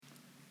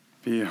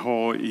Vi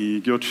har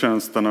i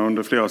gudstjänsterna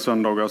under flera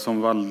söndagar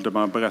som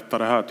Valdemar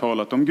berättade här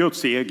talat om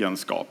Guds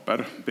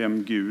egenskaper,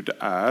 vem Gud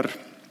är.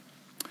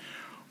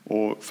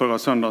 Och förra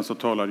söndagen så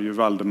talade ju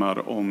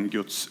Valdemar om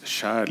Guds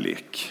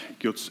kärlek,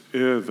 Guds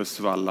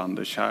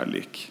översvallande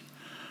kärlek.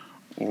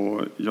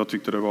 Och jag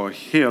tyckte det var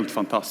helt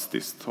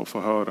fantastiskt att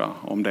få höra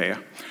om det.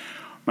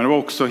 Men det var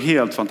också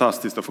helt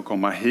fantastiskt att få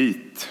komma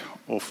hit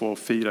och få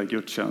fira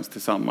gudstjänst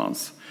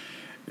tillsammans.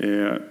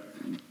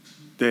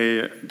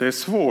 Det är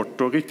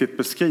svårt att riktigt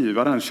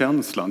beskriva den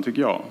känslan,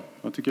 tycker jag.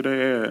 Jag tycker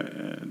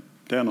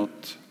det är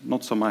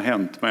något som har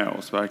hänt med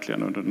oss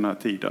verkligen under den här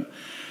tiden.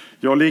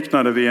 Jag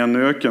liknade vid en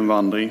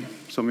ökenvandring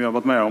som vi har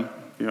varit med om.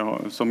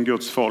 Som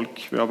Guds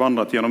folk. Vi har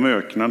vandrat genom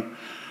öknen.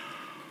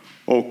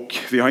 Och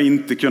vi har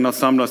inte kunnat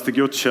samlas till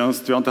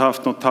gudstjänst. Vi har inte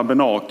haft något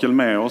tabernakel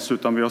med oss,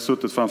 utan vi har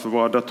suttit framför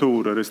våra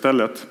datorer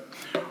istället.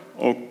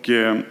 Och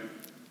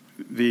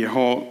vi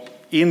har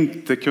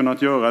inte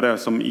kunnat göra det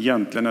som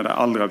egentligen är det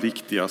allra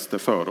viktigaste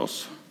för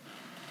oss.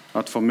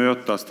 Att få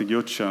mötas till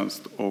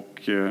gudstjänst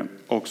och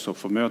också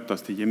få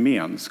mötas till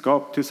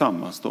gemenskap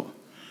tillsammans då.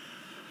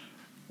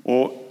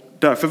 Och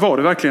därför var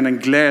det verkligen en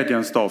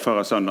glädjens dag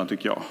förra söndagen,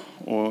 tycker jag.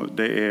 Och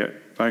det är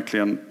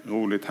verkligen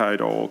roligt här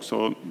idag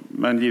också.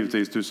 Men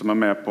givetvis du som är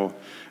med på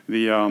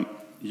via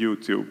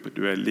YouTube,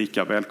 du är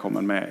lika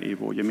välkommen med i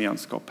vår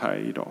gemenskap här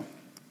idag.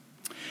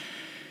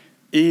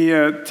 I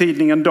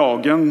tidningen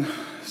Dagen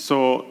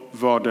så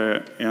var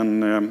det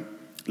en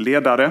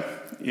ledare,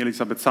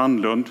 Elisabeth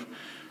Sandlund,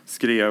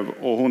 skrev,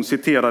 och hon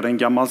citerade en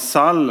gammal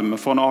psalm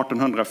från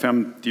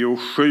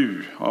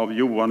 1857 av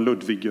Johan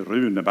Ludvig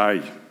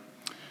Runeberg,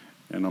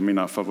 en av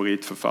mina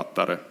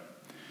favoritförfattare.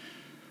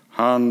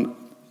 Han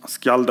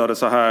skaldade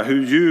så här: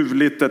 hur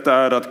ljuvligt det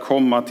är att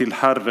komma till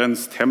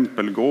Herrens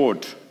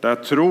tempelgård, där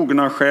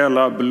trogna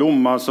själar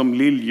blommar som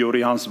liljor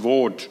i hans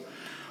vård.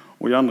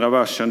 Och i andra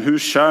versen: hur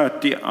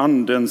kärt i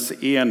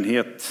andens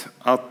enhet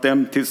att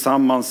dem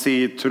tillsammans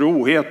se i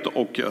trohet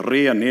och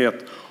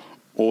renhet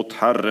åt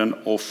Herren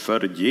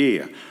offer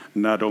ge,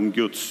 när de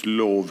Guds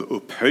lov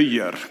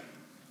upphöjer.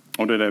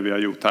 Och det är det vi har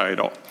gjort här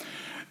idag.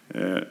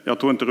 Jag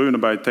tror inte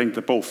Runeberg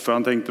tänkte på offer,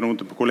 han tänkte nog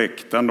inte på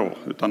kollekten då,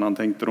 utan han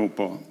tänkte nog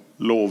på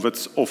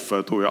lovets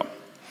offer, tror jag.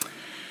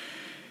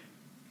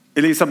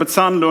 Elisabeth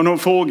Sandlund, hon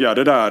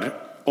frågade där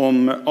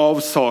om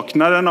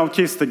avsaknaden av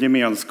kristen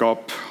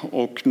gemenskap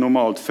och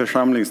normalt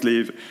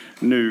församlingsliv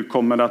nu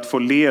kommer att få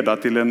leda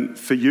till en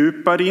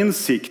fördjupad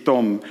insikt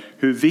om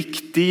hur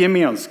viktig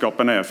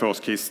gemenskapen är för oss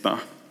kristna.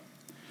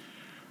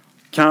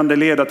 Kan det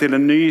leda till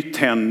en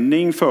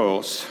nytändning för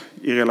oss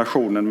i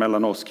relationen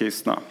mellan oss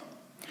kristna?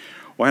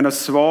 Och hennes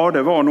svar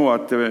det var nog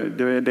att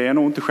det är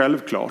nog inte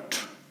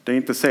självklart. Det är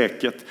inte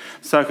säkert.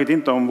 Särskilt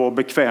inte om vår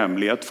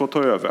bekvämlighet får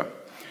ta över,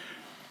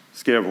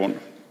 skrev hon.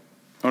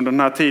 Under den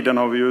här tiden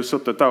har vi ju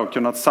suttit där och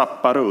kunnat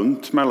sappa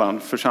runt mellan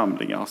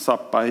församlingar.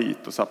 Sappa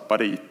hit och sappa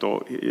dit.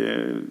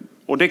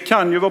 Och det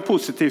kan ju vara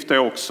positivt det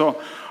också.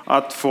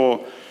 Att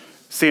få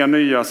se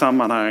nya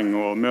sammanhang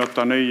och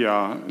möta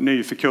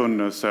ny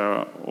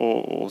förkunnelse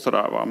och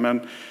sådär. Va? Men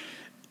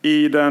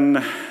i den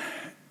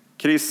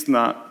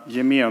kristna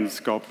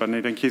gemenskapen,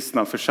 i den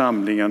kristna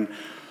församlingen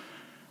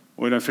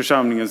och i den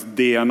församlingens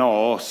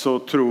DNA, så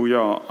tror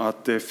jag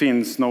att det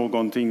finns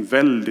någonting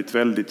väldigt,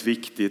 väldigt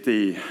viktigt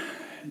i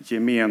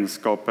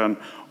gemenskapen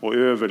och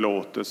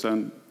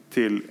överlåtelsen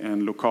till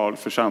en lokal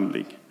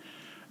församling.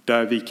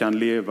 Där vi kan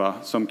leva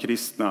som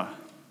kristna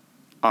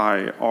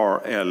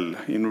IRL,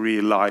 in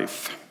real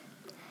life.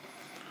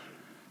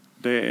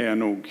 Det är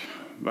nog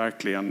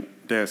verkligen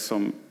det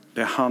som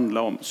det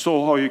handlar om.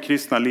 Så har ju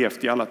kristna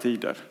levt i alla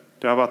tider.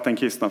 Det har varit den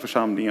kristna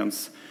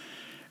församlingens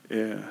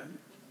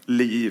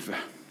liv.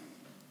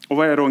 Och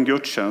vad är då en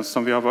gudstjänst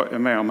som vi är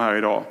med om här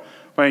idag?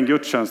 Vad är en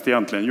gudstjänst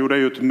egentligen? Jo, det är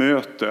ju ett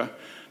möte.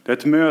 Det är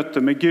ett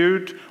möte med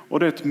Gud och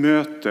det är ett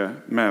möte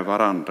med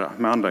varandra,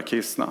 med andra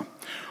kristna.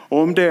 Och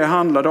om det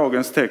handlar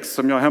dagens text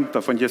som jag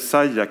hämtar från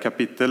Jesaja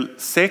kapitel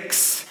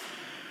 6.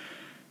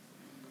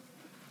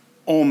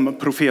 Om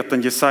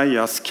profeten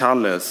Jesajas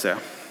kallelse.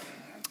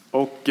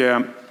 Och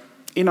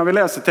innan vi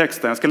läser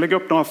texten, jag ska lägga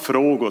upp några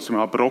frågor som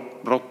jag har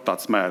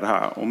brottats med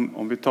här.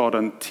 Om vi tar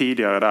den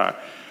tidigare där.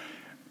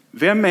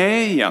 Vem är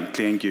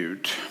egentligen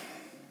Gud?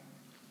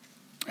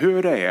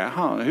 Hur är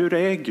han? Hur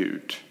är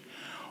Gud?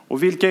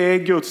 Och vilka är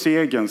Guds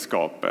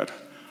egenskaper?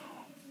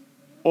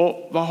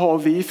 Och vad har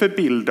vi för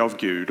bild av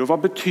Gud? Och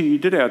vad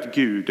betyder det att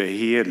Gud är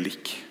helig?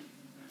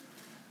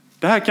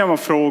 Det här kan vara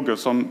frågor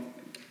som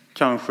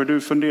kanske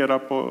du funderar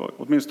på,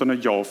 åtminstone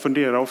jag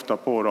funderar ofta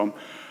på dem.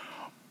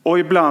 Och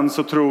ibland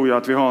så tror jag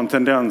att vi har en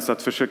tendens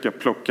att försöka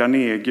plocka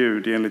ner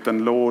Gud i en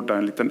liten låda,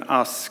 en liten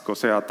ask och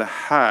säga att det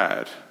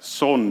här,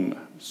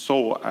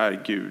 så är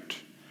Gud.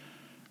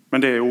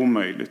 Men det är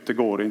omöjligt, det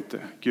går inte.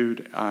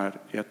 Gud är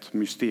ett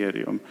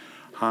mysterium.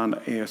 Han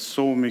är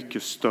så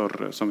mycket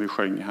större som vi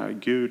sjöng här.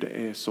 Gud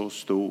är så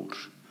stor.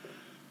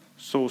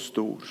 Så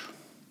stor.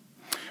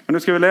 Men nu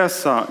ska vi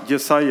läsa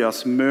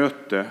Jesajas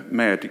möte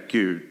med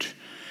Gud.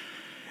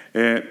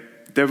 Det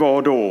är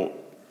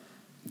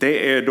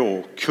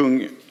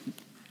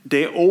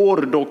det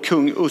år då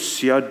kung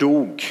Ussia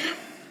dog.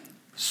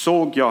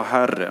 såg jag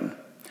Herren.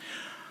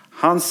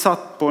 Han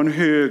satt på en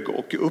hög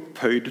och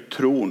upphöjd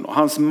tron och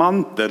hans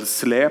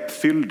mantelsläp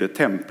fyllde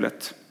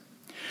templet.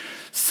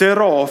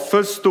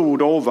 Serafer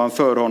stod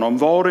ovanför honom,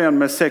 var och en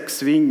med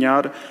 6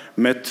 vingar.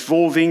 Med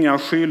 2 vingar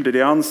skylde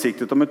de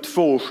ansiktet och med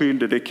 2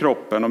 skylde de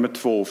kroppen och med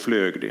 2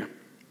 flög de.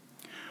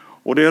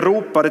 Och de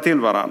ropade till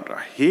varandra: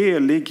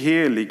 helig,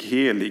 helig,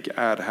 helig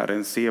är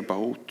Herren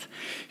Sebaot.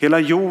 Hela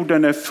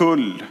jorden är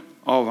full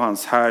av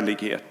hans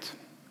härlighet.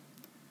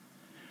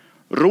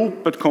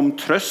 Ropet kom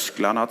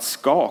trösklarna att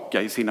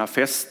skaka i sina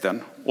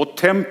fästen och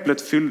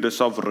templet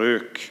fylldes av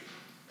rök.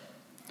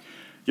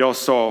 Jag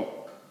sa: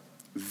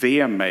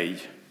 ve mig,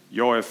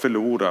 jag är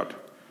förlorad.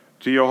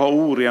 Ty jag har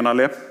orena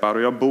läppar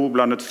och jag bor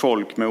bland ett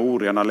folk med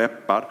orena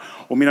läppar.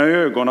 Och mina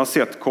ögon har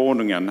sett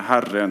konungen,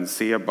 Herren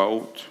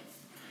Sebaot.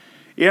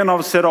 En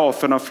av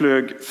seraferna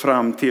flög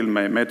fram till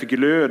mig med ett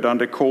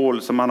glödande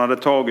kol som han hade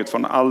tagit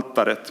från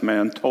altaret med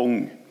en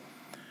tång.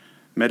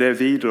 Med det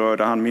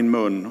vidrörde han min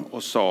mun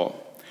och sa: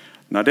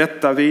 när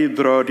detta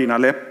vidrör dina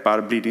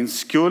läppar blir din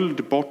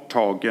skuld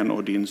borttagen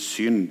och din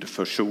synd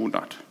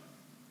försonad.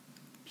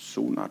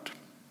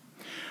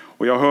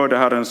 Och jag hörde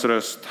Herrens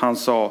röst. Han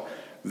sa: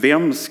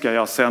 vem ska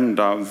jag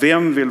sända?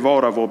 Vem vill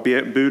vara vår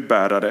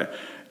budbärare?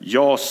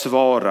 Jag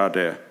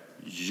svarade: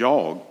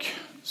 jag,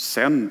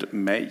 sänd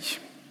mig.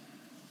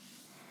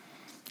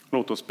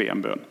 Låt oss be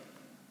en bön.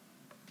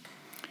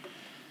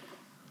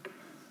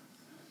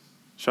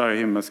 Kära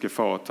himmelske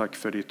far, tack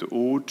för ditt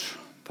ord.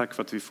 Tack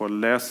för att vi får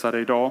läsa det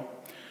idag.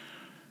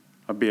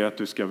 Jag ber att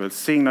du ska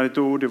välsigna ditt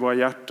ord i våra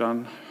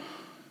hjärtan.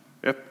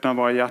 Öppna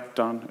våra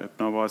hjärtan,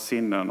 öppna våra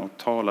sinnen och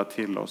tala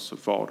till oss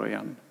var och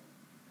en.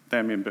 Det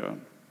är min bön.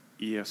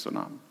 I Jesu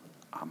namn.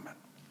 Amen.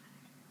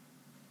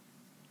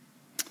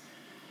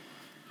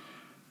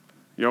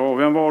 Ja,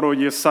 vem var då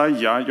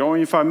Jesaja? Ja,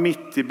 ungefär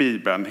mitt i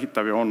Bibeln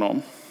hittar vi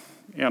honom.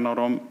 En av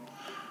de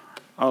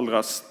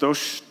allra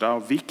största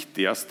och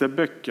viktigaste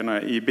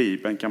böckerna i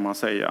Bibeln kan man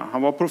säga.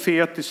 Han var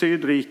profet i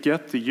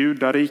Sydriket, i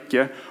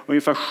Judarike,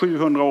 ungefär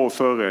 700 år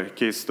före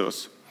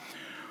Kristus.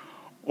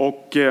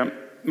 Och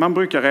man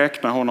brukar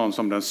räkna honom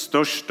som den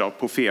största av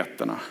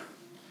profeterna.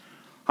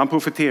 Han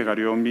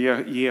profeterade ju om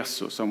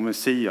Jesus, om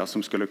Messias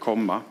som skulle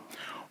komma.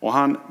 Och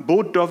han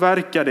bodde och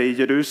verkade i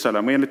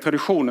Jerusalem. Och enligt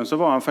traditionen så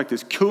var han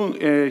faktiskt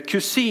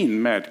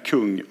kusin med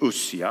kung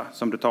Ussia,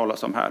 som det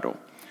talas om här då.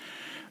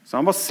 Så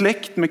han var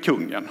släkt med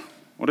kungen.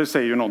 Och det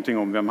säger ju någonting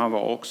om vem han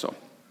var också.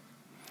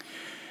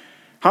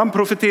 Han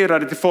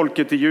profeterade till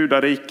folket i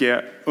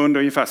Judarike under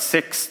ungefär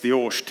 60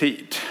 års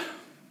tid.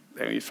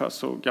 Det är ungefär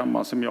så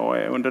gammal som jag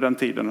är. Under den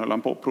tiden höll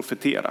han på att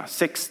profetera.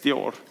 60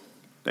 år.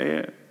 Det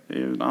är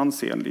en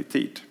ansenlig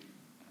tid.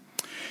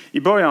 I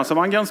början så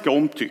var han ganska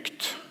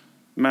omtyckt.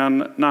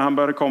 Men när han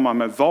började komma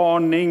med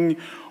varning,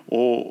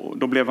 och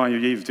då blev han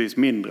ju givetvis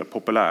mindre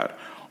populär.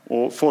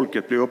 Och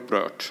folket blev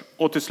upprört.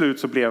 Och till slut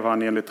så blev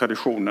han enligt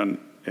traditionen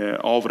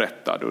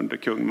avrättad under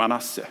kung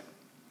Manasse.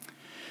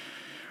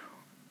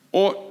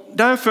 Och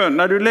därför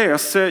när du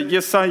läser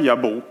Jesaja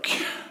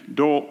bok,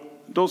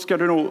 då ska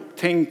du nog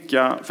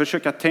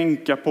försöka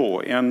tänka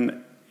på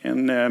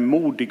en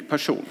modig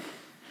person.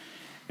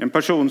 En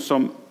person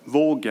som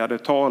vågade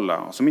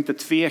tala, som inte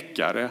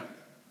tvekade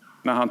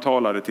när han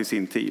talade till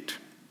sin tid.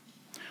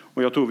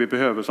 Och jag tror vi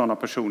behöver sådana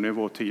personer i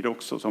vår tid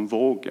också, som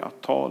vågar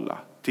tala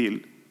till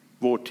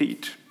vår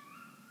tid.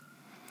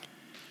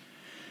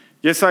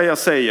 Jesaja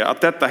säger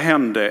att detta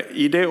hände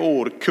i det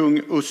år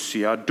kung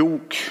Ussia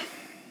dog.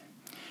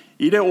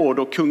 I det år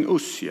då kung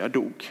Ussia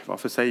dog.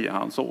 Varför säger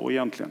han så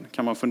egentligen?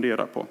 Kan man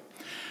fundera på.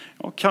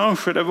 Ja,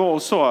 kanske det var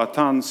så att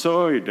han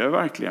sörjde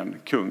verkligen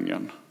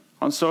kungen.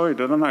 Han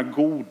sörjde den här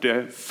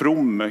gode,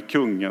 fromme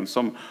kungen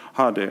som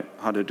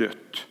hade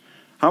dött.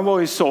 Han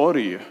var i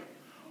sorg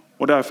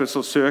och därför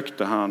så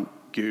sökte han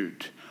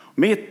Gud.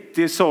 Mitt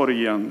i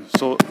sorgen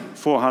så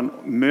får han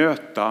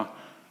möta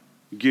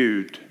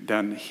Gud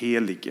den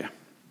helige.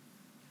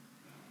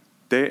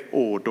 Det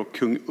år då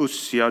kung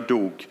Ussia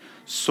dog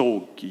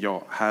såg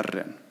jag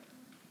Herren.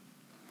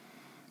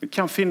 Det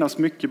kan finnas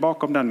mycket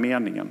bakom den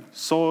meningen.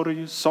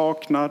 Sorg,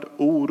 saknad,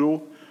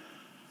 oro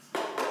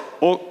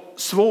och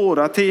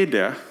svåra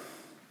tider.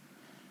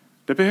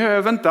 Det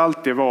behöver inte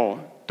alltid vara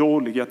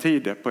dåliga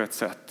tider på ett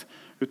sätt.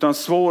 Utan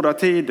svåra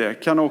tider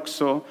kan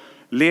också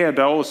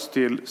leda oss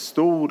till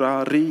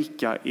stora,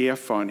 rika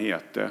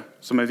erfarenheter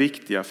som är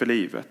viktiga för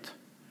livet.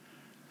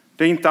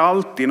 Det är inte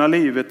alltid när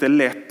livet är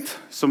lätt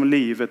som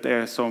livet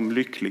är som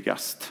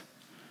lyckligast.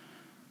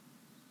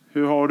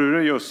 Hur har du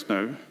det just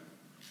nu?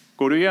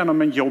 Går du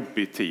igenom en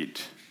jobbig tid?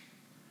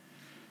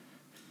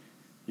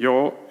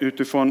 Ja,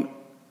 utifrån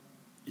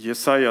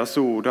Jesajas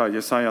ord här,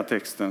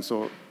 Jesaja-texten,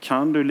 så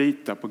kan du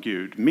lita på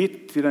Gud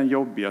mitt i den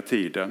jobbiga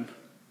tiden.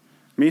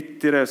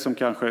 Mitt i det som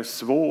kanske är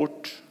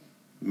svårt,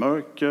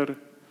 mörker,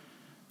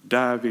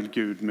 där vill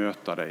Gud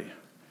möta dig.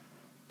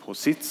 På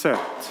sitt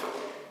sätt,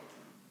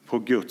 på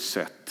Guds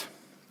sätt.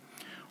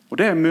 Och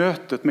det är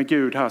mötet med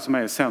Gud här som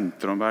är i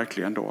centrum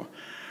verkligen då.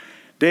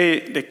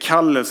 Det är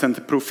kallelsen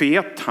till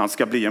profet. Han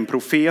ska bli en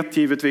profet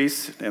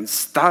givetvis. Det är en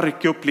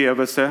stark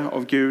upplevelse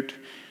av Gud.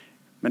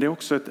 Men det är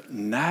också ett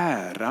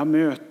nära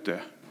möte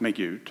med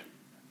Gud.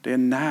 Det är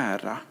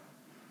nära.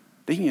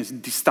 Det är ingen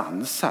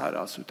distans här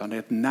alltså, utan det är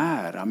ett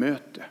nära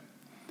möte.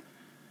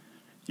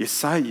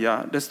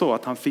 Jesaja, det står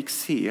att han fick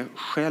se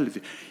själv.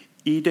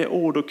 I det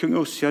år då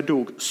kung Ussia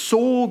dog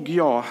såg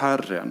jag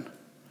Herren.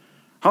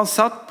 Han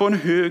satt på en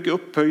hög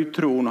upphöjd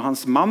tron och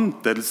hans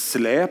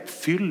mantelsläp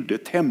fyllde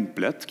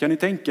templet. Kan ni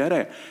tänka er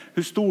det?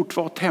 Hur stort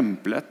var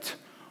templet?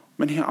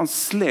 Men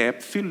hans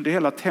släp fyllde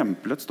hela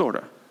templet, står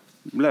det.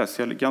 Nu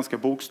läser jag ganska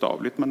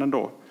bokstavligt, men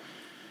ändå.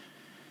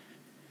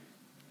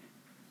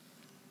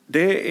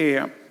 Det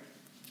är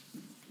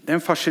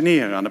en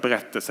fascinerande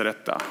berättelse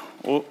detta.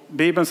 Och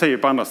Bibeln säger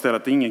på andra ställen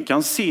att ingen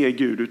kan se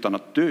Gud utan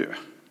att dö.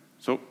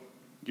 Så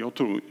jag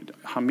tror,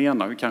 han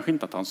menar kanske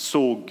inte att han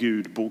såg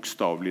Gud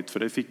bokstavligt, för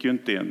det fick ju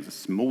inte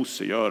ens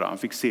Mose göra. Han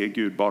fick se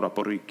Gud bara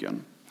på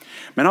ryggen.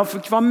 Men han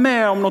fick vara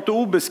med om något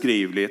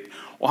obeskrivligt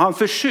och han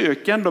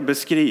försöker ändå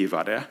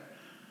beskriva det.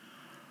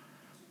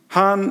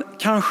 Han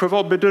kanske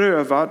var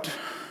bedrövad,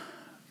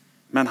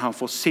 men han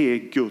får se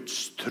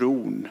Guds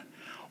tron.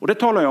 Och det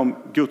talar ju om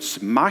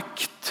Guds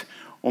makt,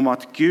 om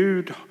att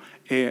Gud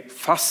är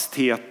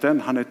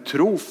fastheten, han är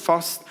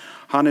trofast,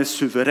 han är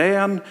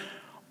suverän.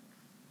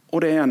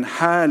 Och det är en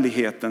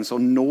härlighetens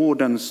och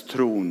nådens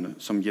tron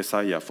som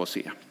Jesaja får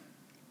se.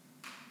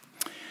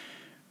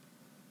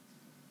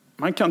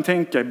 Man kan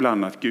tänka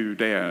ibland att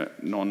Gud är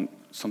någon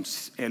som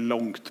är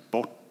långt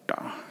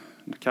borta.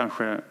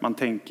 Kanske man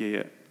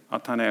tänker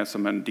att han är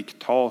som en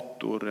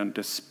diktator, en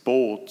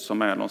despot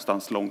som är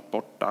någonstans långt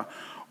borta.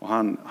 Och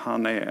han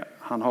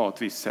har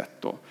ett visst sätt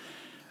då.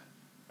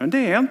 Men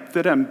det är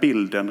inte den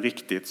bilden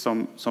riktigt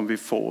som vi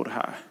får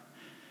här.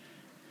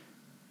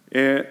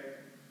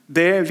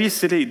 Det är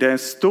visserligen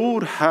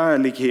stor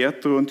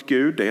härlighet runt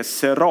Gud. Det är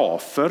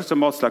serafer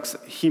som har ett slags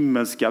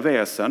himmelska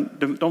väsen.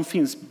 De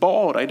finns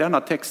bara i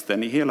denna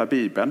texten i hela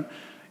Bibeln.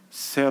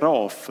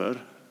 Serafer,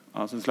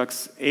 alltså en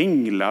slags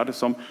änglar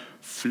som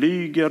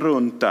flyger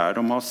runt där.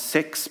 De har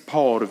 6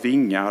 par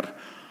vingar.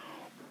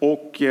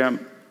 Och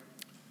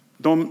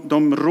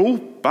de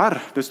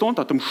ropar. Det står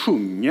inte att de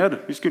sjunger.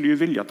 Vi skulle ju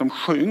vilja att de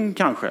sjöng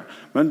kanske.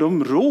 Men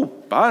de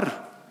ropar.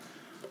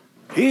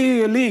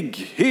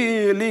 Helig,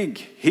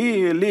 helig,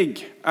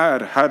 helig är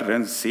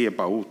Herren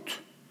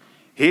Sebaot.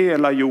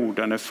 Hela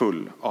jorden är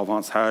full av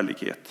hans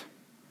härlighet.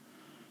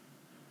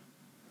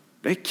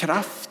 Det är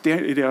kraft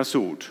i deras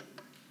ord.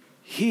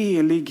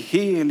 Helig,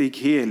 helig,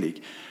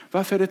 helig.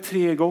 Varför är det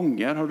 3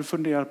 gånger? Har du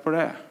funderat på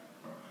det?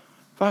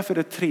 Varför är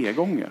det 3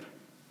 gånger?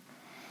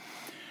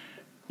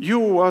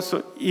 Jo,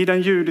 alltså i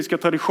den judiska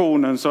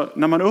traditionen så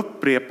när man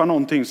upprepar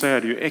någonting så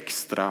är det ju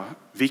extra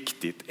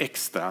viktigt,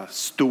 extra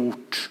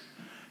stort.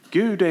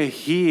 Gud är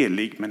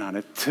helig, men han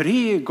är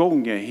 3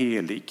 gånger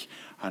helig.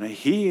 Han är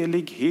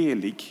helig,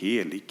 helig,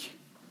 helig.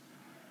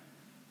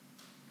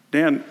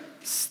 Det är en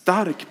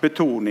stark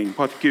betoning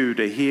på att Gud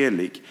är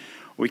helig.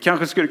 Och vi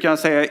kanske skulle kunna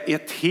säga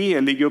ett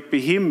helig uppe i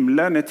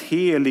himlen, ett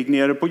helig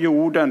nere på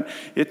jorden,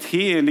 ett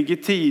helig i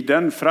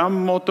tiden,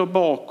 framåt och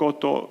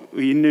bakåt och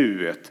i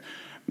nuet.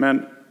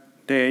 Men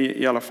det är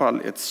i alla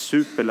fall ett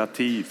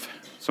superlativ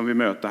som vi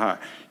möter här.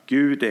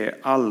 Gud är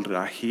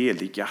allra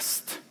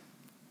heligast.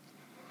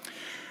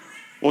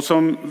 Och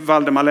som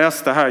Valdemar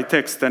läste här i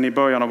texten i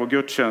början av vår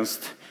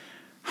gudstjänst.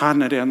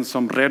 Han är den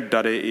som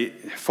räddade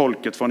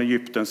folket från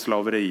Egyptens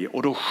slaveri.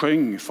 Och då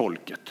sjöng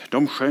folket.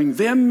 De sjöng: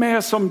 vem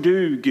är som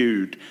du,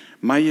 Gud?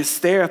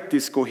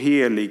 Majestätisk och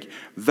helig.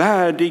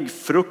 Värdig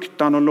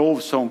fruktan och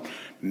lovsång.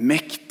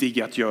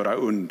 Mäktig att göra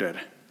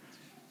under.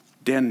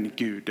 Den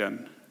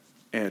guden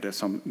är det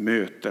som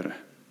möter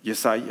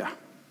Jesaja.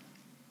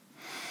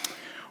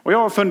 Och jag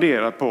har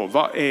funderat på,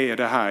 vad är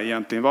det här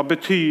egentligen? Vad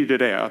betyder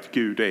det att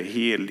Gud är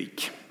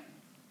helig?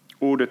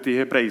 Ordet i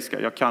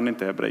hebreiska, jag kan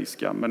inte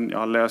hebreiska, men jag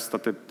har läst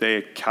att det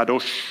är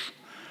kadosh.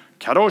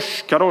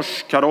 Kadosh,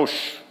 kadosh, kadosh.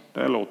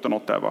 Det låter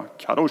något där, va?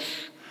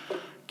 Kadosh,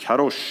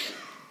 kadosh.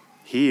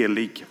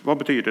 Helig. Vad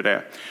betyder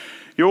det?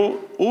 Jo,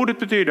 ordet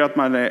betyder att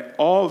man är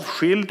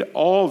avskild,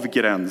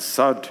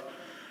 avgränsad.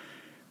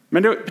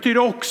 Men det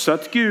betyder också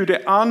att Gud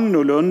är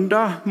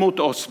annorlunda mot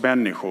oss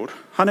människor.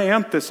 Han är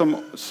inte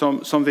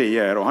som vi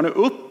är. Och han är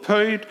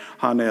upphöjd,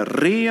 han är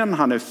ren,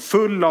 han är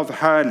full av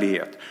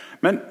härlighet.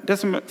 Men det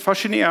som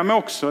fascinerar mig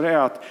också är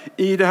att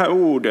i det här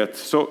ordet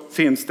så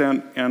finns det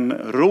en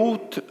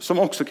rot som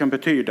också kan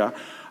betyda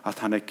att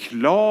han är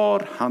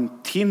klar,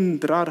 han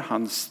tindrar,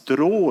 han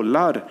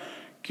strålar.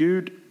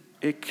 Gud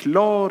är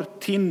klar,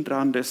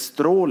 tindrande,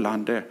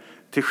 strålande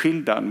till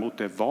skillnad mot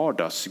det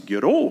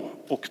vardagsgrå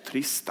och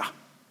trista.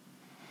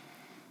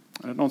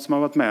 Är det någon som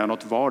har varit med om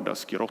något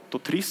vardagsgrått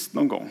och trist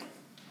någon gång?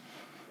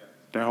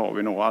 Det har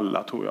vi nog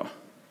alla, tror jag.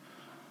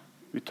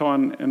 Vi tar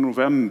en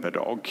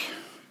novemberdag.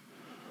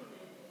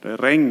 Det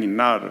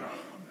regnar,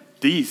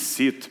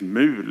 disigt,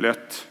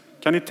 mulet.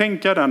 Kan ni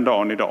tänka den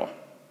dagen idag?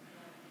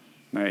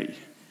 Nej,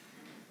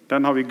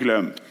 den har vi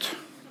glömt.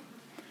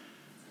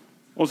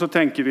 Och så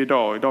tänker vi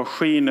idag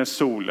skiner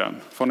solen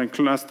från en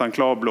nästan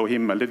klarblå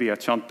himmel, det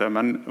vet jag inte,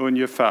 men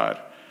ungefär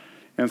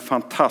en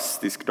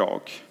fantastisk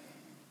dag.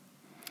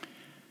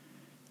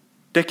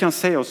 Det kan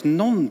säga oss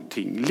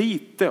någonting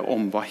lite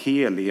om vad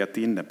helighet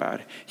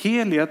innebär.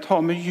 Helighet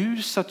har med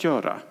ljus att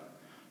göra.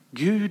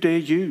 Gud är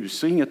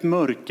ljus och inget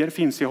mörker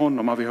finns i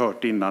honom, har vi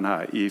hört innan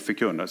här i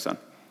förkunnelsen.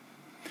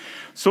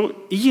 Så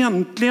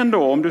egentligen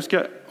då,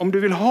 om du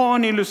vill ha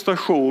en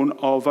illustration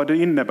av vad det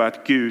innebär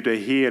att Gud är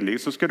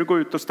helig, så ska du gå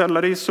ut och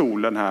ställa dig i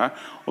solen här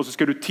och så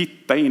ska du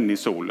titta in i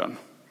solen.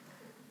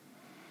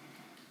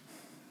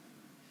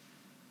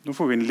 Då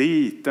får vi en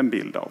liten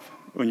bild av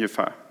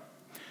ungefär.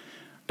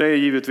 Det är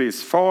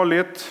givetvis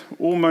farligt,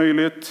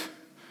 omöjligt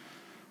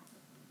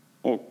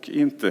och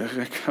inte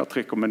att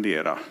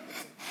rekommendera.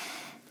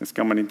 Det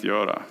ska man inte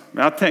göra.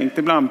 Men jag har tänkt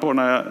ibland på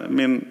när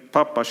min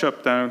pappa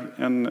köpte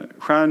en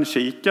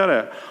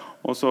stjärnkikare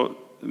och så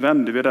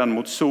vände vi den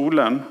mot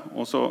solen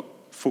och så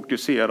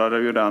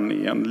fokuserade ju den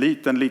i en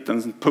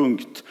liten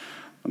punkt.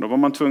 Då var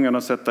man tvungen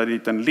att sätta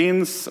dit en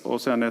lins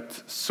och sen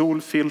ett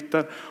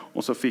solfilter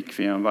och så fick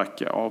vi en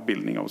vacker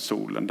avbildning av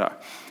solen där.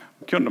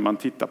 Då kunde man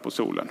titta på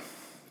solen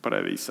på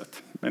det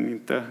viset.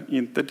 Men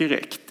inte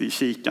direkt i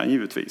kikan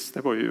givetvis.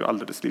 Det var ju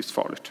alldeles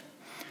livsfarligt.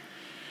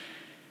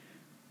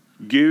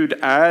 Gud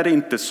är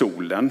inte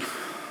solen.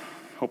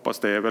 Hoppas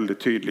det är väldigt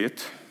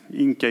tydligt.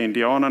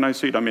 Inka-indianerna i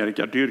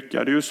Sydamerika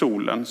dyrkade ju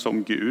solen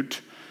som Gud.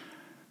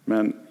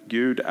 Men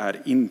Gud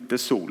är inte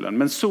solen.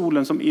 Men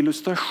solen som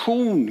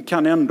illustration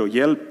kan ändå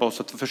hjälpa oss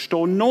att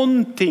förstå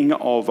någonting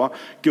av vad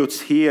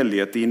Guds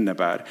helighet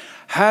innebär.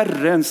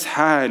 Herrens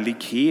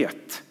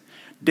härlighet.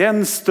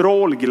 Den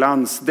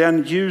strålglans,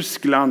 den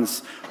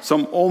ljusglans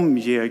som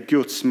omger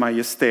Guds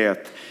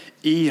majestät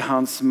i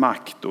hans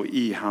makt och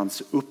i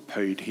hans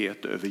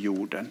upphöjdhet över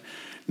jorden.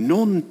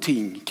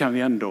 Någonting kan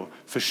vi ändå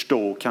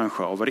förstå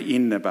kanske av vad det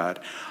innebär.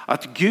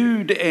 Att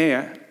Gud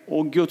är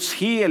och Guds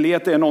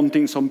helighet är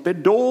någonting som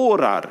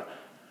bedårar.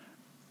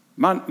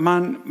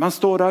 Man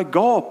står där och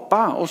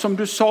gapar. Och som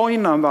du sa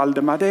innan,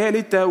 Valdemar, det är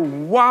lite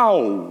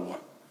wow.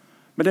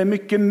 Men det är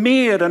mycket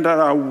mer än det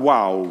där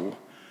wow.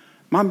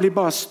 Man blir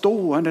bara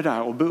stående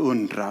där och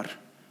beundrar.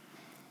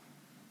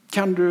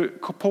 Kan du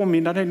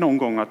påminna dig någon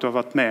gång att du har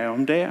varit med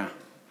om det?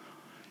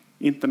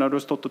 Inte när du har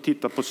stått och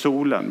tittat på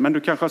solen, men du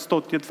kanske har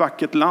stått i ett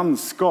vackert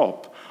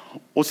landskap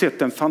och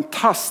sett en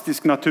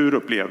fantastisk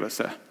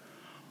naturupplevelse.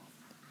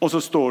 Och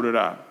så står du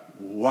där,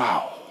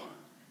 wow.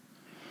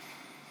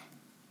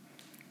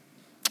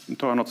 Nu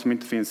tar jag något som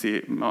inte finns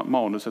i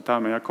manuset här,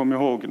 men jag kommer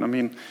ihåg när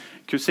min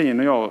kusin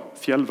och jag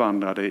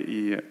fjällvandrade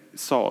i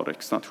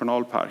Sareks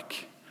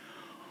nationalpark.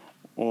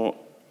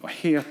 Och vad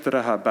heter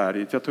det här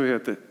berget? Jag tror det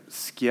heter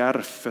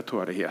Skärfe,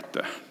 tror jag det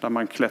heter. Där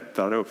man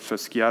klättrar upp för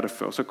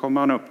Skärfe och så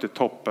kommer man upp till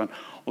toppen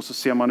och så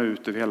ser man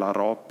ut över hela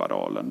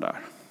Rapadalen där.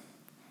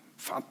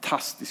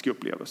 Fantastisk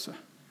upplevelse.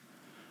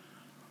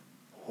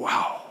 Wow!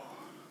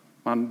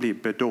 Man blir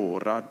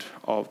bedårad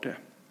av det.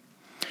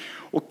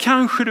 Och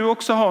kanske du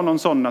också har någon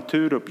sån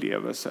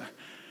naturupplevelse.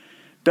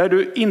 Där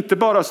du inte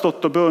bara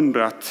stått och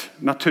beundrat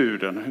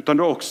naturen utan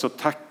du har också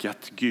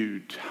tackat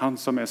Gud. Han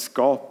som är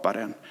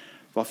skaparen.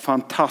 Vad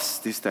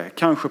fantastiskt det är.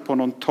 Kanske på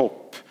någon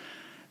topp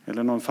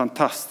eller någon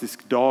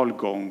fantastisk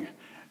dalgång.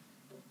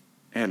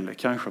 Eller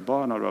kanske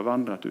bara när du har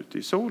vandrat ute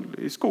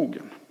i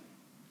skogen.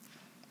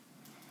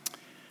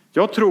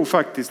 Jag tror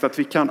faktiskt att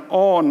vi kan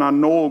ana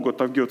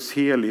något av Guds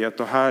helighet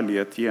och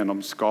härlighet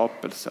genom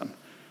skapelsen.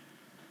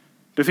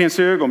 Det finns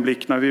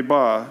ögonblick när vi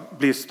bara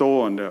blir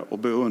stående och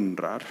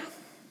beundrar.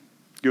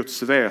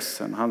 Guds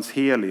väsen, hans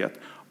helighet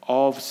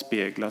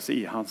avspeglas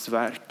i hans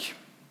verk.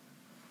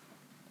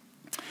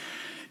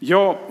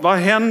 Ja, vad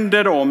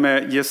hände då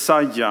med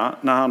Jesaja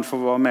när han får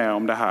vara med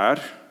om det här?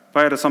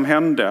 Vad är det som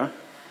hände?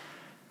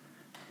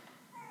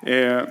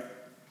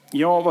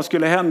 Vad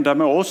skulle hända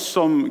med oss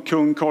som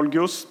kung Carl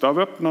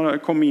Gustav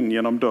kom in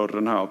genom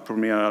dörren här och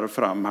promenerade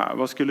fram här?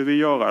 Vad skulle vi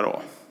göra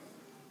då?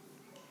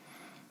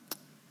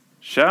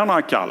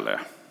 Tjena Kalle!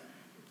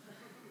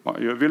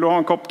 Vill du ha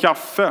en kopp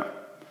kaffe?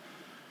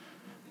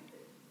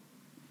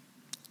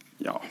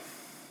 Ja,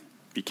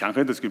 vi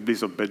kanske inte skulle bli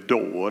så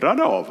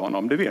bedårade av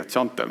honom, det vet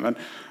jag inte. Men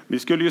vi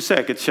skulle ju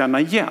säkert känna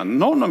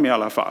igen honom i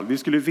alla fall. Vi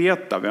skulle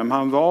veta vem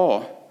han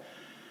var.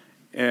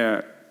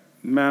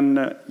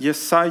 Men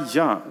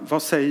Jesaja,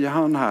 vad säger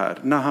han här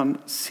när han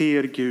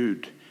ser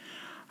Gud?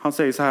 Han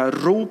säger så här: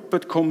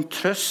 ropet kom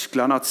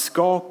trösklarna att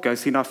skaka i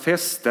sina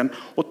fästen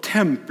och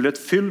templet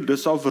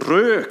fylldes av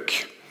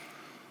rök.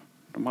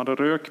 De hade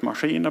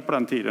rökmaskiner på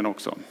den tiden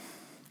också.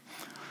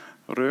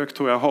 Rök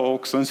tror jag har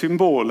också en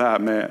symbol här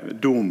med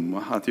dom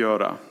att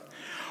göra.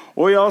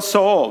 Och jag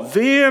sa,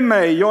 ve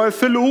mig, jag är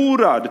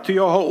förlorad, ty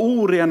jag har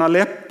orena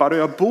läppar och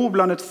jag bor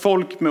bland ett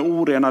folk med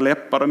orena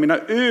läppar och mina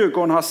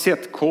ögon har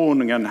sett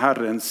konungen,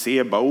 Herren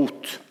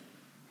Sebaot.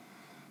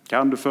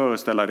 Kan du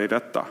föreställa dig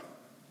detta?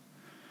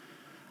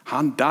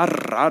 Han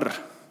darrar.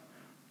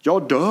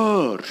 Jag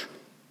dör.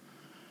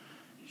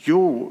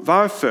 Jo,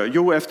 varför?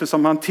 Jo,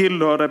 eftersom han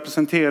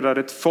representerar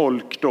ett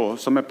folk då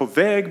som är på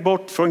väg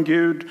bort från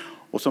Gud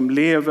och som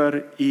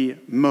lever i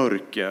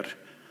mörker.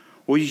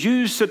 Och i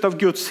ljuset av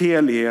Guds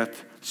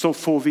helighet så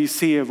får vi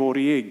se vår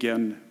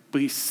egen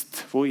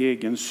brist, vår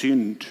egen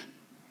synd,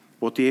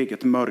 vårt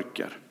eget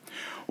mörker.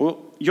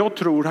 Och jag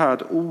tror här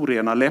att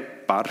orena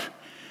läppar,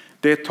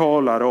 det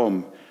talar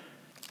om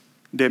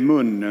det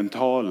munnen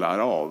talar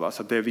av,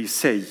 alltså det vi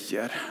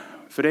säger.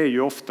 För det är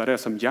ju ofta det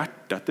som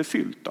hjärtat är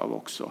fyllt av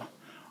också.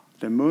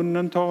 Det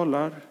munnen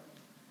talar,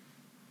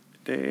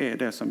 det är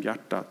det som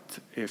hjärtat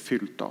är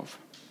fyllt av.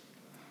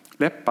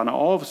 Läpparna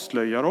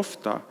avslöjar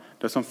ofta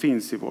det som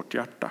finns i vårt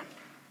hjärta.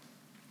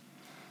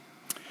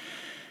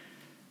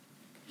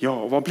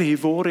 Ja, vad blir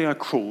vår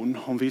reaktion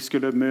om vi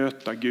skulle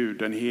möta Gud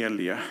den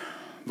helige?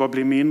 Vad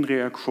blir min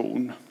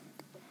reaktion?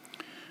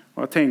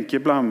 Och jag tänker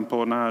ibland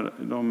på när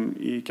de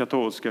i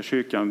katolska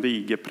kyrkan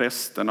viger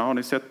prästerna. Har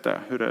ni sett det?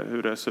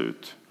 Hur det ser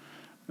ut?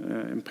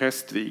 En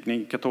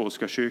prästvigning i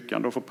katolska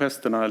kyrkan. Då får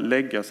prästerna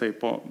lägga sig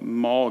på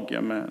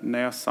magen med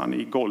näsan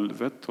i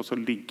golvet. Och så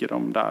ligger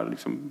de där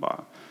liksom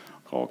bara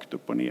rakt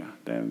upp och ner.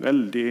 Det är en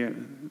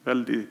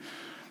väldigt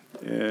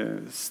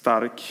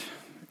stark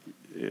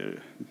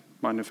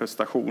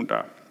manifestation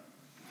där.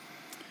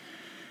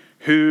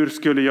 Hur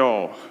skulle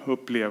jag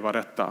uppleva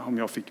detta om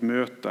jag fick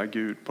möta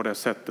Gud på det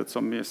sättet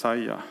som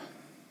Jesaja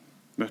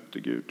mötte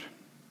Gud?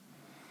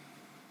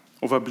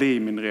 Och vad blir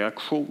min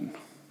reaktion?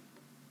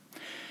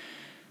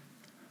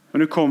 Men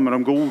nu kommer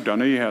de goda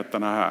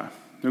nyheterna här.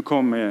 Nu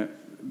kommer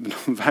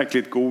de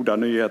verkligt goda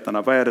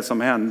nyheterna. Vad är det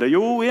som händer?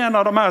 Jo, en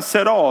av de här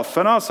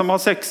seraferna som har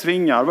 6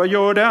 vingar, vad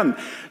gör den?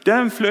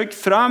 Den flög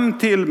fram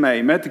till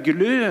mig med ett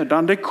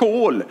glödande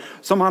kol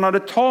som han hade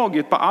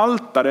tagit på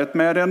altaret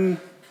med en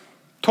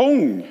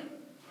tång.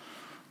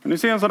 Ni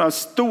ser en sån där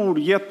stor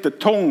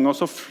jättetång och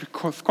så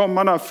kommer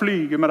han där,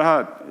 flyger med det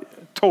här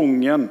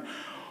tången.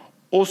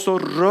 Och så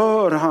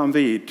rör han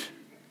vid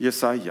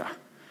Jesaja.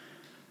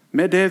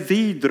 Med det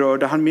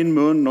vidrörde han min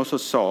mun och så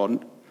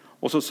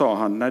sa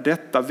han, när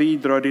detta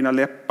vidrör dina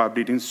läppar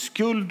blir din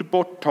skuld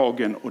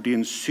borttagen och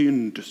din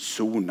synd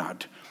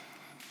sonad.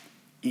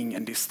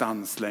 Ingen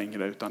distans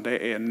längre, utan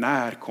det är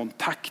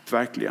närkontakt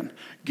verkligen.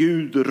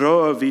 Gud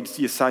rör vid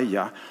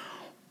Jesaja.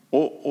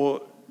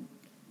 Och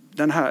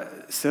den här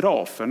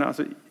serafen,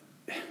 alltså,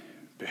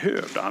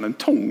 behövde han en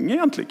tång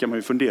egentligen, kan man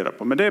ju fundera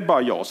på. Men det är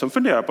bara jag som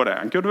funderar på det.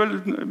 Han kunde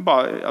väl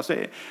bara, alltså,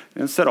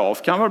 en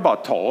seraf kan väl bara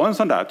ta en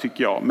sån där,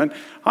 tycker jag. Men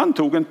han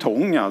tog en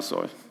tång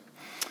alltså.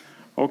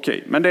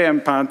 Okej, men det är en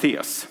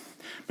parentes.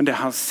 Men det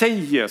han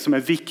säger som är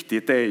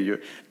viktigt är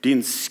ju,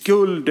 din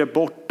skuld är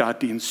borta,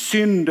 din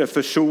synd är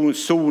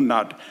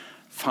försonad.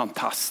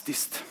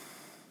 Fantastiskt.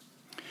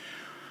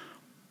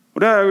 Och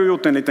där har jag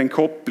gjort en liten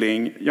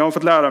koppling. Jag har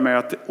fått lära mig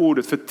att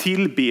ordet för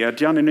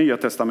tillbedjan i Nya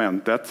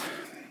testamentet,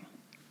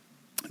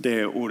 det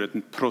är ordet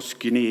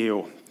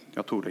proskyneo.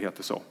 Jag tror det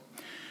heter så.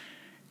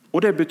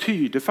 Och det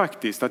betyder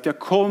faktiskt att jag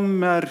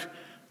kommer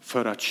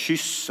för att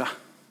kyssa.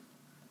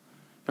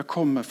 Jag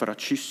kommer för att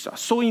kyssa.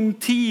 Så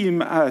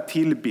intim är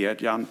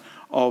tillbedjan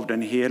av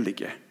den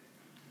helige.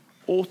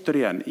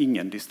 Återigen,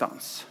 ingen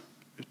distans.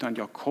 Utan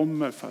jag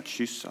kommer för att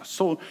kyssa.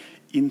 Så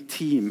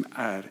intim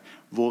är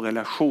vår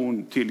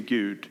relation till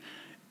Gud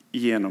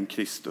genom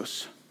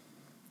Kristus.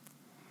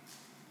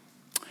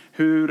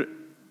 Hur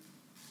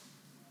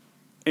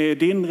är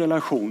din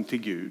relation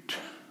till Gud?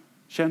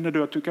 Känner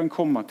du att du kan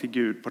komma till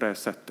Gud på det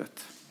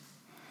sättet?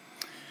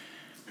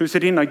 Hur ser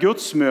dina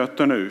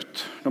gudsmöten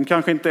ut? De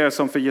kanske inte är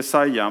som för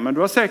Jesaja, men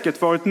du har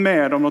säkert varit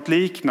med om något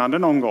liknande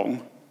någon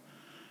gång.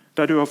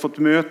 Där du har fått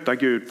möta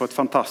Gud på ett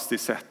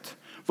fantastiskt sätt.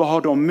 Vad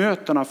har de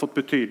mötena fått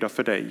betyda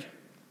för dig?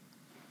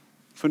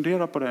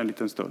 Fundera på det en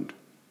liten stund.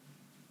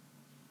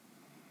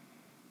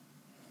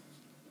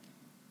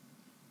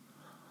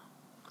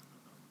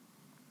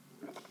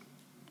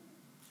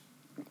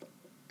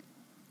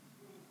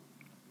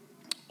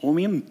 Om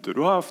inte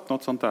du har haft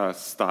något sånt där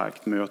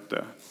starkt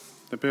möte,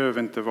 det behöver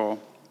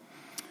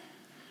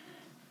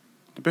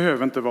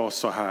inte vara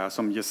så här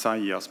som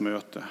Jesajas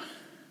möte.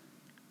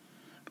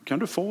 Då kan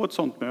du få ett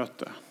sånt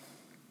möte.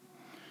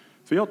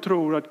 För jag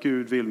tror att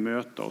Gud vill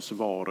möta oss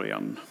var och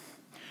en.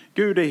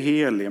 Gud är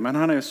helig, men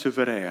han är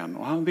suverän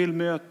och han vill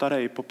möta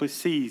dig på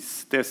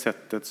precis det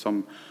sättet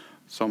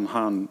som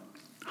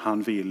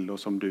han vill och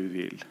som du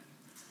vill.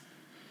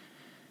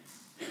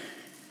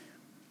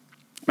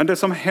 Men det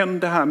som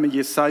hände här med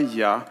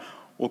Jesaja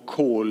och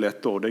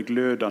kolet då, det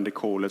glödande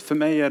kolet, för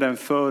mig är det en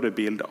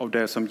förebild av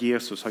det som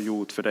Jesus har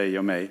gjort för dig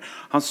och mig.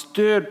 Hans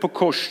död på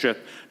korset,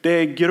 det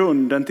är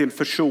grunden till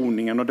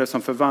försoningen och det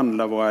som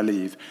förvandlar våra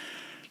liv.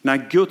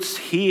 När Guds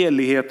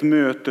helighet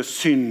möter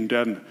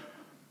synden,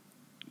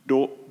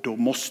 då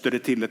måste det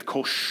till ett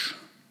kors.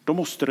 Då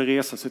måste det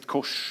resas ett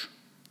kors.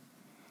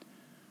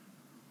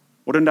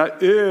 Och den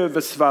där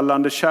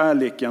översvallande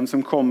kärleken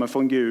som kommer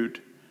från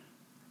Gud,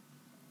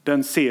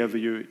 den ser vi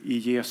ju i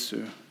Jesu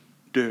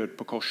död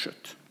på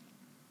korset.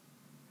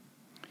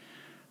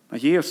 När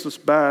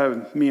Jesus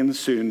bär min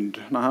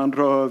synd, när han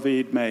rör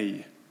vid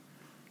mig,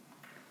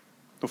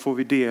 då får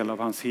vi del av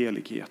hans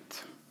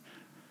helighet.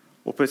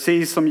 Och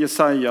precis som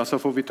Jesaja så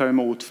får vi ta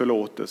emot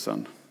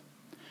förlåtelsen.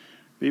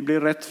 Vi blir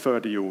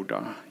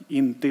rättfärdiggjorda,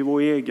 inte i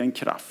vår egen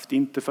kraft,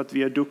 inte för att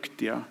vi är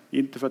duktiga,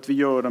 inte för att vi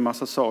gör en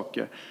massa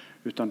saker,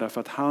 utan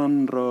därför att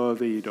han rör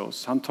vid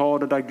oss. Han tar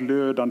det där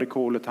glödande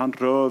kolet, han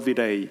rör vid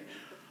dig.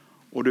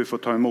 och du får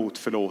ta emot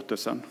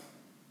förlåtelsen.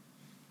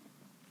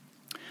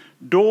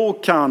 Då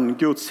kan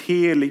Guds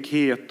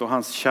helighet och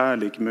hans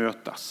kärlek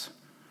mötas.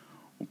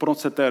 Och på något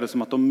sätt är det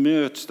som att de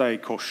möts där i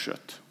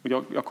korset. Och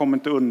jag kommer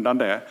inte undan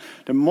det.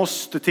 Det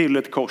måste till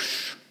ett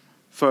kors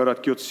för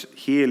att Guds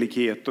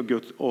helighet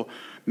och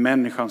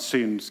människans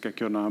synd ska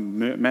kunna,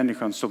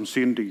 människan som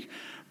syndig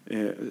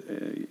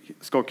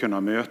ska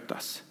kunna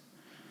mötas.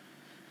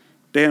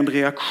 Det är en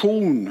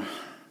reaktion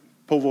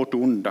på vårt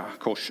onda,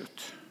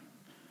 korset.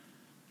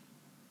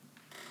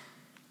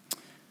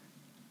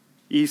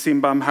 I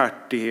sin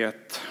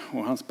barmhärtighet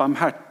och hans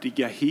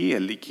barmhärtiga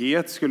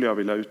helighet, skulle jag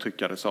vilja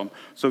uttrycka det som,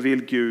 så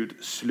vill Gud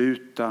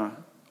sluta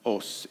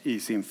oss i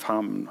sin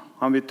famn.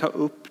 Han vill ta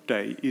upp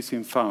dig i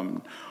sin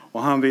famn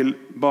och han vill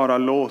bara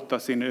låta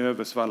sin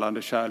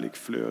översvallande kärlek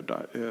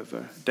flöda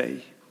över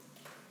dig.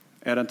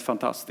 Är det inte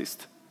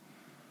fantastiskt?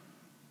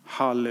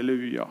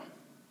 Halleluja.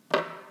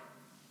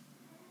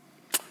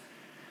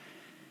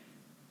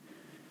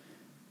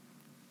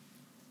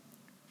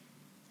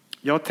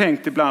 Jag har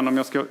tänkt ibland, om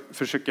jag ska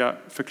försöka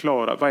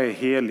förklara, vad är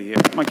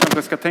helighet? Man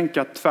kanske ska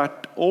tänka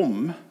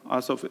tvärtom.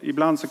 Alltså,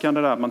 ibland så kan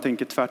det där man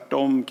tänker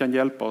tvärtom kan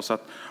hjälpa oss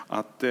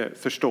att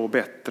förstå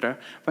bättre.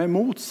 Vad är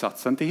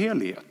motsatsen till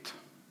helighet?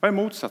 Vad är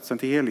motsatsen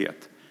till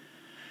helighet?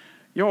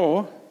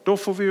 Ja, då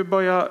får vi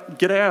börja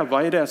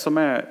gräva i det som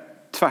är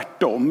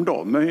tvärtom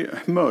då.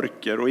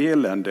 Mörker och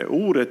elände,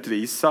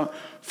 orättvisa,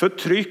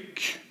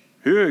 förtryck,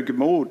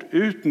 högmod,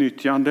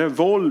 utnyttjande,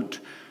 våld,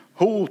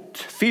 hot,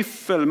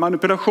 fiffel,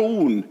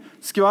 manipulation,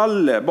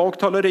 skvaller,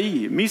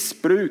 baktaleri,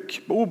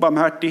 missbruk,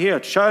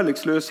 obarmhärtighet,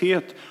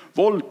 kärlekslöshet,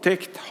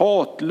 våldtäkt,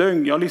 hat,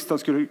 lögn. Ja, listan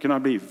skulle kunna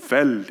bli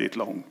väldigt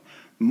lång.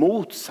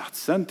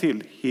 Motsatsen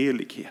till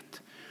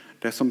helighet.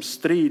 Det som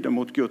strider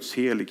mot Guds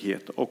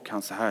helighet och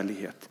hans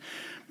härlighet.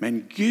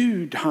 Men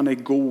Gud, han är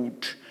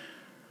god.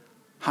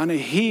 Han är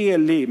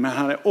helig, men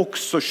han är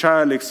också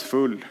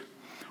kärleksfull.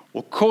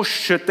 Och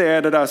korset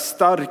är det där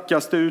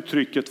starkaste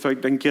uttrycket för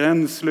den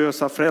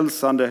gränslösa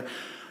frälsande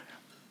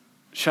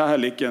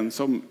kärleken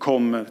som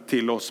kommer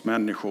till oss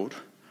människor.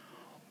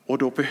 Och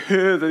då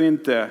behöver vi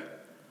inte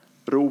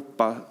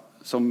ropa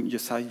som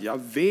Jesaja: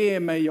 ve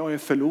mig, jag är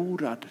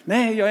förlorad.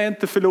 Nej, jag är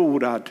inte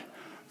förlorad,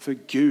 för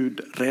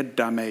Gud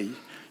räddar mig.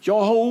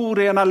 Jag har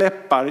orena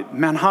läppar,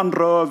 men han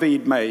rör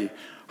vid mig.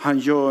 Han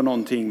gör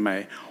någonting med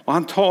mig. Och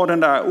han tar den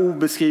där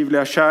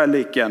obeskrivliga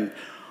kärleken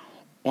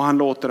och han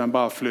låter den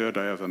bara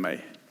flöda över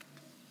mig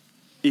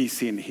i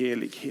sin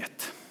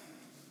helighet.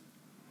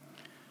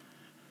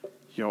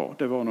 Ja,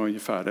 det var nog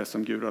ungefär det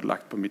som Gud hade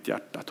lagt på mitt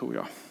hjärta, tror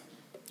jag.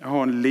 Jag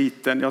har en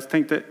liten, jag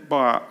tänkte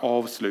bara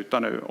avsluta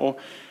nu. Och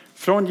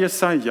från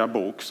Jesaja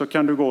bok så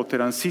kan du gå till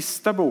den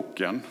sista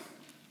boken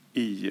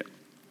i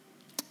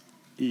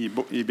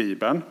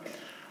Bibeln.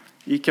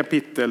 I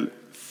kapitel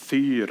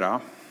 4.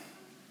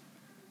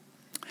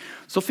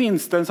 Så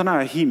finns det en sån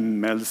här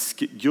himmelsk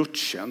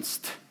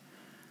gudstjänst.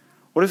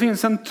 Och det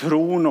finns en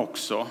tron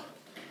också.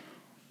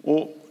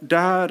 Och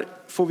där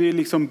får vi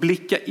liksom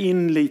blicka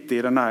in lite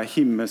i den här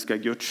himmelska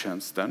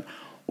gudstjänsten.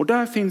 Och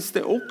där finns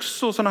det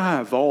också såna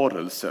här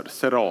varelser,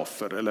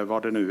 serafer eller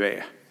vad det nu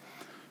är.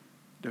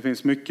 Det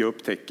finns mycket att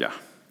upptäcka.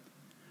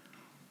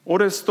 Och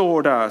det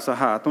står där så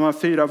här att de här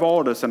 4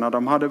 varelserna,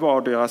 de hade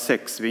vardera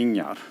 6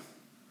 vingar.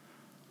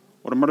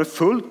 Och de hade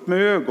fullt med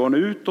ögon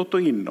utåt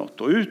och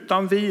inåt. Och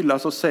utan vila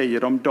så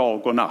säger de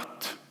dag och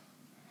natt: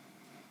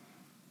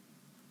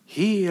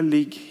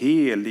 helig,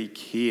 helig,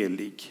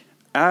 helig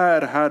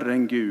är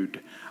Herren Gud,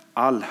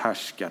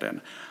 allhärskaren.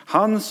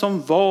 Han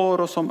som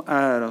var och som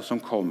är och som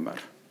kommer.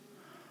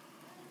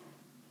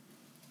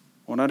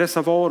 Och när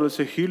dessa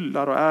varelser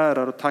hyllar och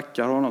ärar och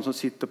tackar honom som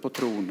sitter på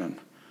tronen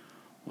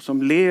och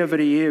som lever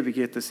i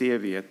evighetens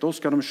evighet, då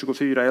ska de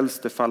 24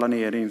 äldste falla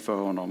ner inför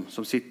honom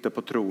som sitter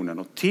på tronen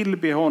och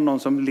tillbe honom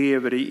som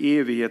lever i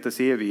evighetens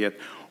evighet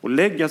och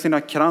lägga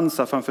sina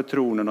kransar framför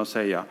tronen och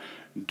säga: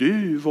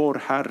 du,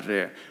 vår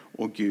Herre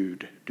och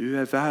Gud, du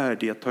är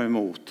värdig att ta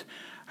emot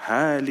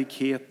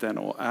härligheten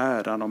och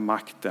äran och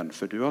makten,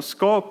 för du har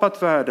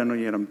skapat världen och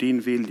genom din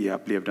vilja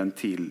blev den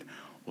till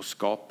och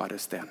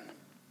skapades den.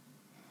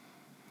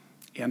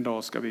 En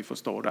dag ska vi få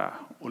stå där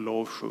och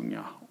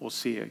lovsjunga och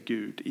se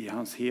Gud i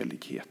hans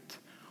helighet.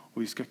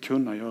 Och vi ska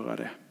kunna göra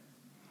det.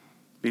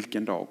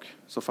 Vilken dag,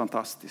 så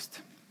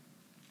fantastiskt.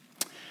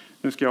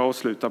 Nu ska jag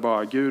avsluta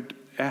bara. Gud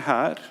är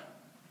här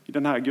i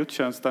den här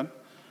gudstjänsten.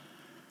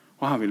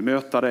 Och han vill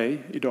möta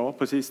dig idag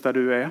precis där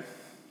du är.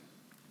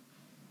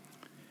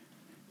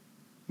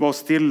 Var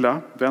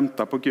stilla,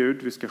 vänta på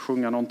Gud. Vi ska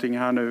sjunga någonting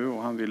här nu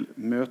och han vill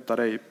möta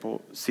dig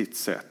på sitt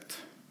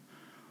sätt.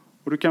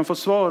 Och du kan få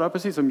svara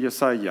precis som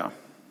Jesaja.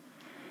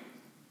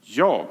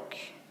 Jag,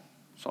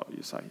 sa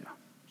Jesaja,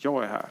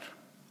 jag är här.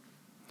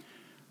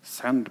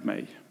 Sänd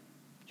mig,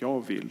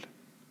 jag vill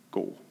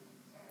gå.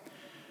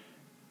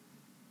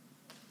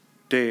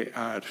 Det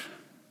är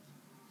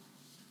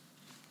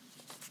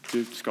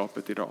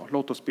budskapet idag.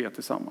 Låt oss be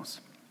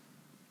tillsammans.